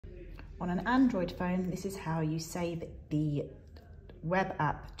On an Android phone, this is how you save the web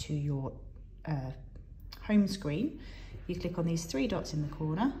app to your home screen. You click on these three dots in the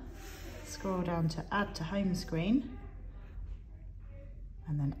corner, scroll down to add to home screen,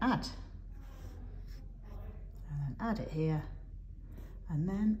 and then add. And then add it here, and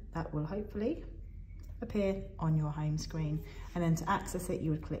then that will hopefully appear on your home screen. And then to access it, you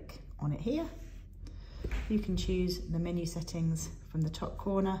would click on it here. You can choose the menu settings from the top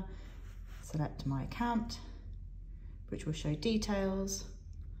corner, select My Account, which will show details,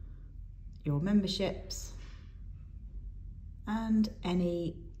 your memberships, and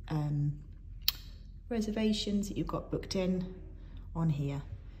any reservations that you've got booked in on here.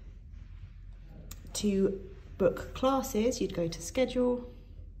 To book classes, you'd go to Schedule,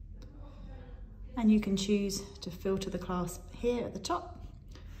 and you can choose to filter the class here at the top.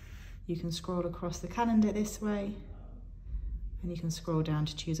 You can scroll across the calendar this way, and you can scroll down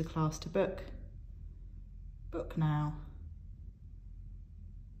to choose a class to book, book now,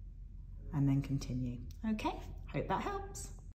 and then continue. Okay, hope that helps.